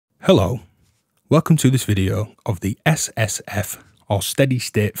Hello, welcome to this video of the SSF or Steady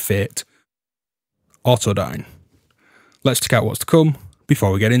State Fate Autodyne. Let's check out what's to come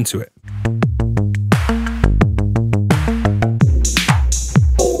before we get into it.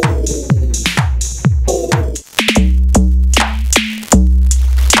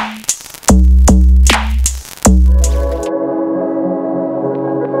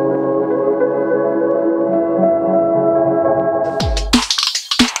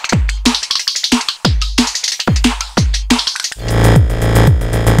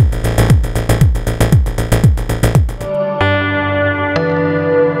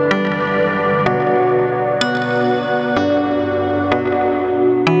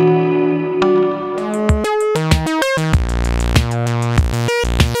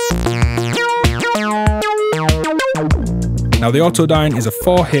 Now the Autodyne is a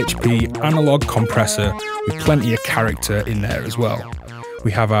 4 HP analog compressor with plenty of character in there as well.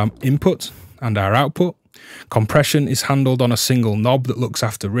 We have our input and our output. Compression is handled on a single knob that looks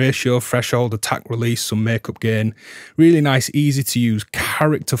after ratio, threshold, attack release, some makeup gain. Really nice, easy to use,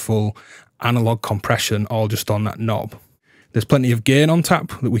 characterful analog compression all just on that knob. There's plenty of gain on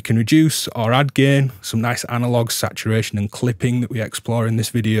tap that we can reduce or add gain, some nice analog saturation and clipping that we explore in this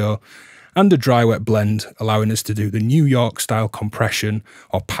video, and a dry wet blend allowing us to do the New York style compression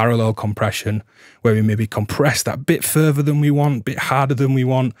or parallel compression, where we maybe compress that bit further than we want, bit harder than we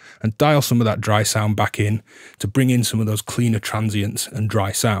want, and dial some of that dry sound back in to bring in some of those cleaner transients and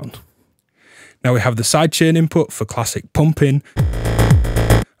dry sound. Now we have the sidechain input for classic pumping,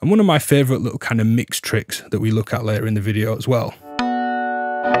 and one of my favourite little kind of mix tricks that we look at later in the video as well.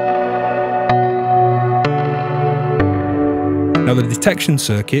 Now the detection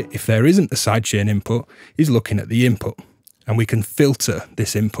circuit, if there isn't a sidechain input, is looking at the input, and we can filter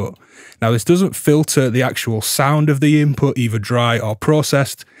this input. Now this doesn't filter the actual sound of the input, either dry or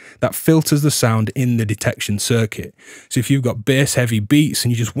processed. That filters the sound in the detection circuit. So if you've got bass heavy beats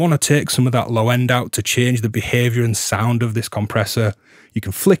and you just want to take some of that low end out to change the behavior and sound of this compressor, you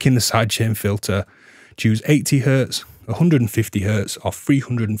can flick in the sidechain filter, choose 80 Hz, 150 Hz or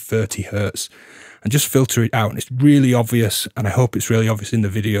 330 Hz. And just filter it out, and it's really obvious, and I hope it's really obvious in the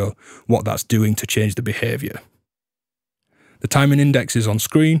video what that's doing to change the behavior. The timing index is on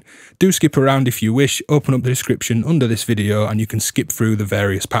screen. Do skip around if you wish, open up the description under this video and you can skip through the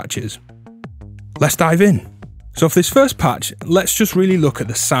various patches. Let's dive in. So for this first patch, let's just really look at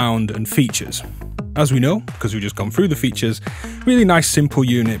the sound and features. As we know, because we've just gone through the features, really nice simple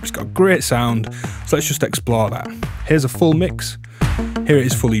unit, it's got great sound, so let's just explore that. Here's a full mix, here it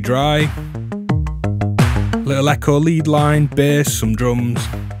is fully dry. Little echo lead line, bass, some drums.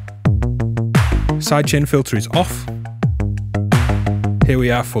 Sidechain filter is off. Here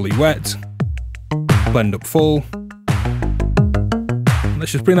we are fully wet. Blend up full.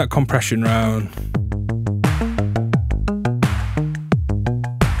 Let's just bring that compression round.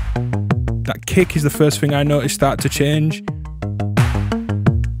 That kick is the first thing I noticed start to change.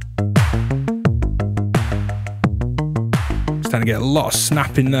 Starting to get a lot of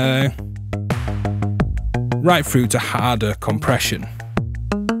snap in there. Right through to harder compression.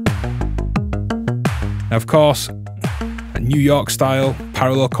 Now of course, a New York style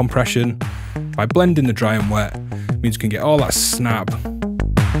parallel compression, by blending the dry and wet, means you can get all that snap,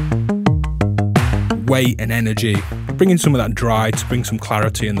 weight and energy, bringing some of that dry to bring some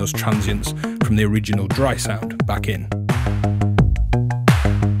clarity and those transients from the original dry sound back in.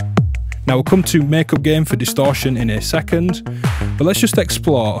 Now we'll come to makeup gain for distortion in a second, but let's just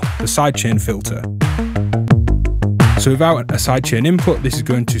explore the sidechain filter. So without a sidechain input, this is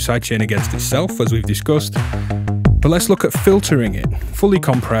going to sidechain against itself, as we've discussed. But let's look at filtering it. Fully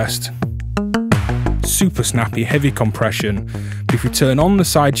compressed, super snappy, heavy compression. But if we turn on the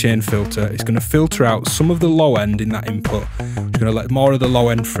sidechain filter, it's going to filter out some of the low end in that input. It's going to let more of the low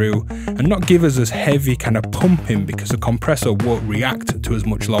end through and not give us as heavy kind of pumping, because the compressor won't react to as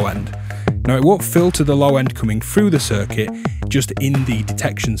much low end. Now it won't filter the low end coming through the circuit, just in the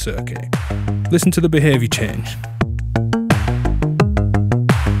detection circuit. Listen to the behavior change.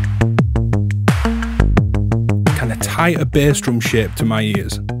 Tighter bass drum shape to my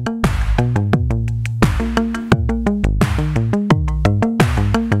ears.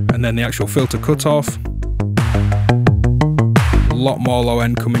 And then the actual filter cutoff. A lot more low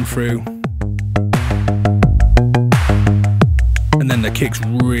end coming through. And then the kick's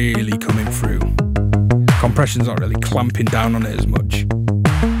really coming through. Compression's not really clamping down on it as much.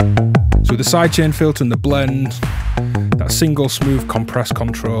 So with the sidechain filter and the blend, that single smooth compress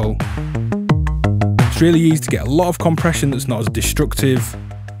control, it's really easy to get a lot of compression that's not as destructive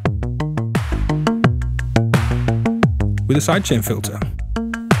with a sidechain filter.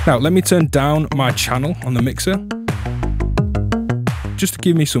 Now let me turn down my channel on the mixer, just to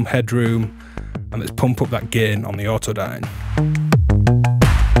give me some headroom, and let's pump up that gain on the Autodyne.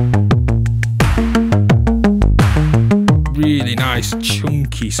 Really nice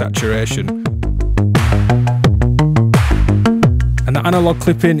chunky saturation. And the analog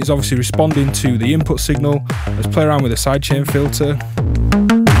clipping is obviously responding to the input signal. Let's play around with the sidechain filter.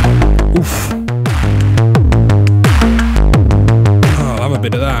 Oof. Oh, I'll have a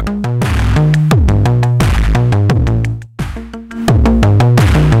bit of that.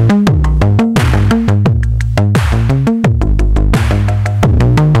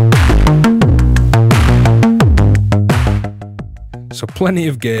 So plenty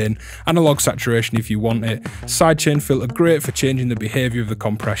of gain, analog saturation if you want it, sidechain filter great for changing the behaviour of the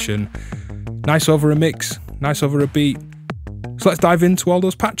compression, nice over a mix, nice over a beat. So let's dive into all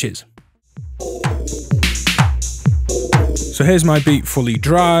those patches. So here's my beat fully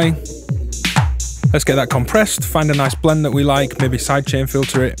dry. Let's get that compressed, find a nice blend that we like, maybe sidechain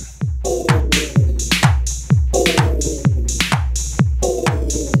filter it.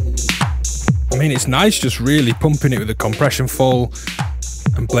 I mean, it's nice just really pumping it with the compression full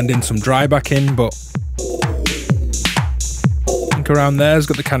and blending some dry back in, but I think around there's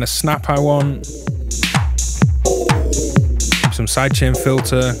got the kind of snap I want. Some sidechain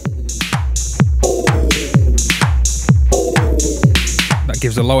filter. That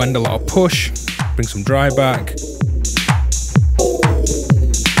gives the low end a lot of push. Bring some dry back.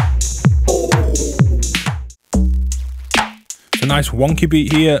 A nice wonky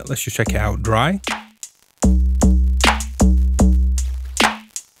beat here. Let's just check it out dry.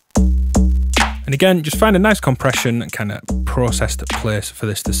 And again, just find a nice compression and kind of processed place for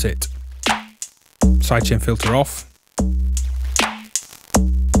this to sit. Sidechain filter off.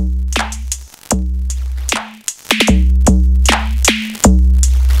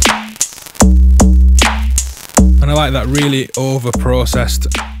 And I like that really over processed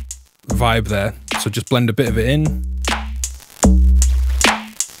vibe there. So just blend a bit of it in.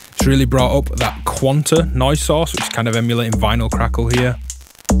 It's really brought up that Quanta noise source, which is kind of emulating vinyl crackle here.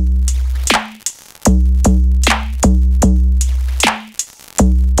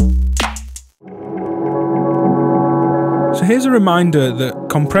 So here's a reminder that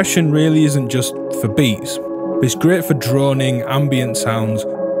compression really isn't just for beats, but it's great for droning ambient sounds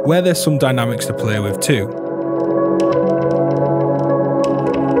where there's some dynamics to play with too.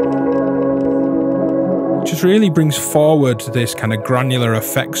 Just really brings forward this kind of granular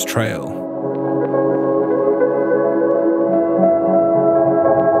effects trail.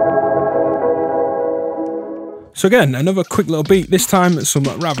 So again, another quick little beat, this time some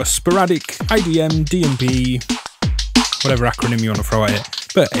rather sporadic IDM, D&B, whatever acronym you want to throw at it,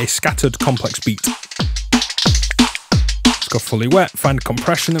 but a scattered complex beat. Let's go fully wet, find a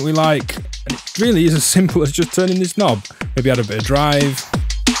compression that we like, and it really is as simple as just turning this knob. Maybe add a bit of drive.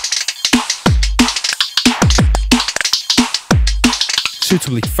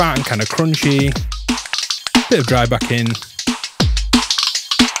 Suitably fat and kind of crunchy. Bit of dry back in.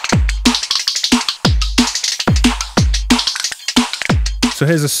 So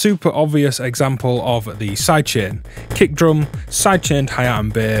here's a super obvious example of the sidechain. Kick drum, sidechained hi-hat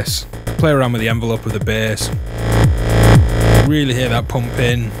and bass. Play around with the envelope of the bass. Really hear that pump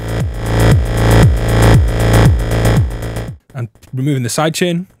in. And removing the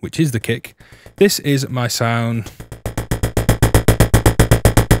sidechain, which is the kick. This is my sound.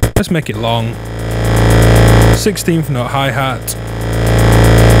 Let's make it long. 16th note hi-hat.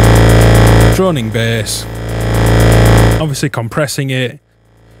 Droning bass. Obviously compressing it.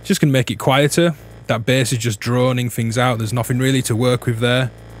 Just gonna make it quieter. That bass is just droning things out. There's nothing really to work with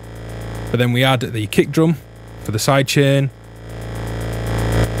there. But then we add the kick drum for the sidechain.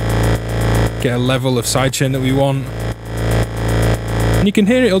 Get a level of sidechain that we want. And you can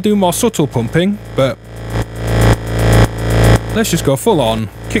hear it'll do more subtle pumping, but let's just go full on,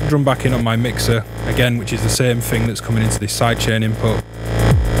 kick drum back in on my mixer, again, which is the same thing that's coming into this sidechain input.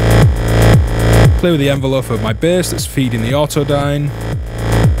 Play with the envelope of my bass that's feeding the Autodyne.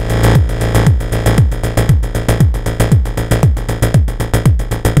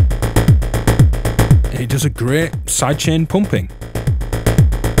 It does a great sidechain pumping.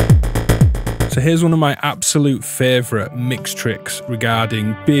 So here's one of my absolute favourite mix tricks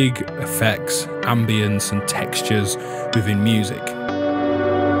regarding big effects, ambience and textures within music.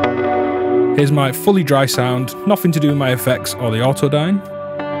 Here's my fully dry sound, nothing to do with my effects or the Autodyne.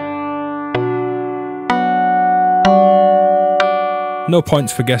 No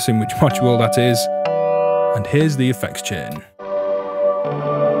points for guessing which module that is. And here's the effects chain.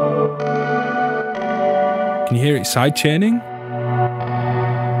 Can you hear it sidechaining?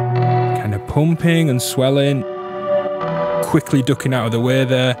 pumping and swelling, quickly ducking out of the way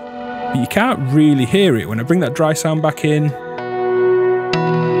there. But you can't really hear it. When I bring that dry sound back in,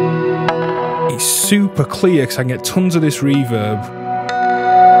 it's super clear because I can get tons of this reverb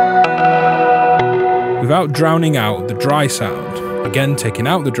without drowning out the dry sound. Again, taking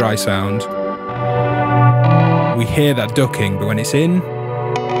out the dry sound, we hear that ducking, but when it's in,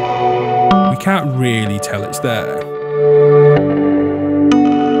 we can't really tell it's there.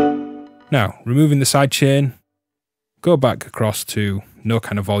 Now, removing the sidechain, go back across to no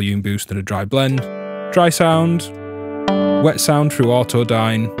kind of volume boost and a dry blend, dry sound, wet sound through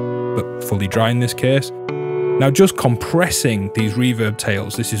Autodyne, but fully dry in this case. Now just compressing these reverb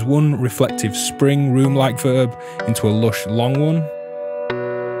tails. This is one reflective spring room-like verb into a lush long one.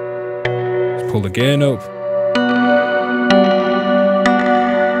 Let's pull the gain up.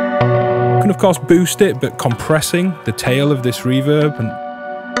 You can of course boost it, but compressing the tail of this reverb and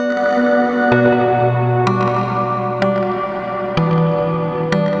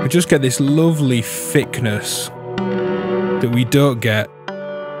we just get this lovely thickness that we don't get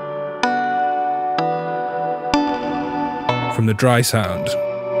from the dry sound.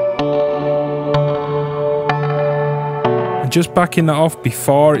 And just backing that off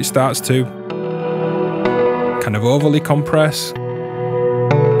before it starts to kind of overly compress,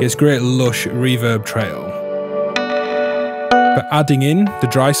 gets great lush reverb trail. But adding in the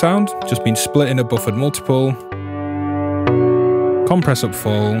dry sound, just been split in a buffered multiple, compress up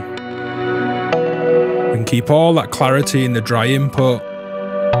full, and keep all that clarity in the dry input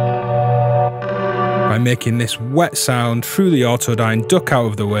by making this wet sound through the Autodyne duck out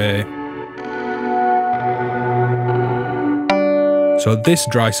of the way. So this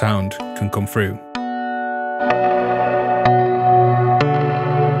dry sound can come through.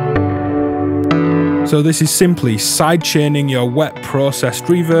 So this is simply sidechaining your wet processed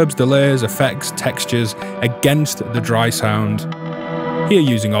reverbs, delays, effects, textures against the dry sound. Here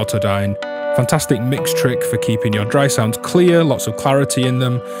using Autodyne. Fantastic mix trick for keeping your dry sounds clear, lots of clarity in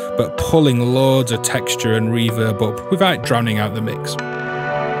them, but pulling loads of texture and reverb up without drowning out the mix.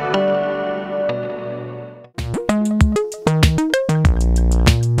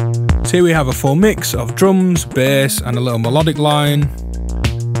 So here we have a full mix of drums, bass, and a little melodic line.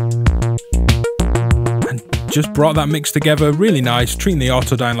 And just brought that mix together really nice, treating the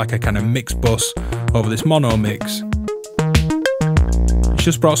Autodyne like a kind of mix bus over this mono mix. It's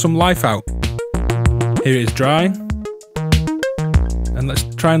just brought some life out. Here it is dry, and let's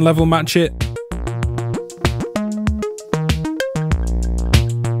try and level match it.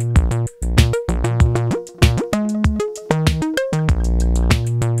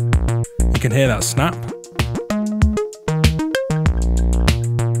 You can hear that snap.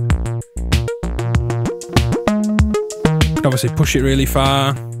 You can obviously push it really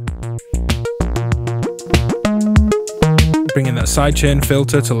far. Bring in that sidechain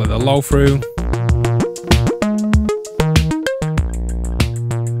filter to let the low through.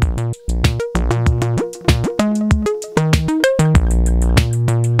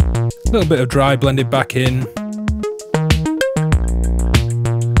 A little bit of dry blended back in.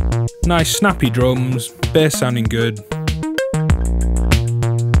 Nice snappy drums, bass sounding good.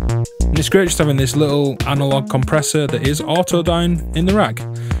 And it's great just having this little analog compressor that is Autodyne in the rack.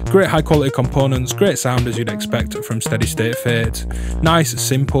 Great high quality components, great sound as you'd expect from Steady State Fate. Nice,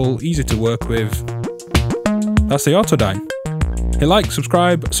 simple, easy to work with. That's the Autodyne. Hit like,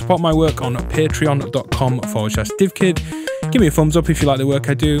 subscribe, support my work on patreon.com/DivKid. Give me a thumbs up if you like the work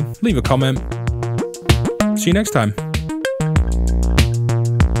I do, leave a comment. See you next time.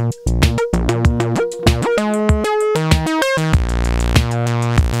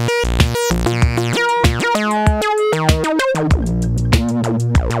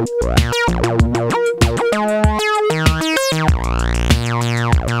 Wow.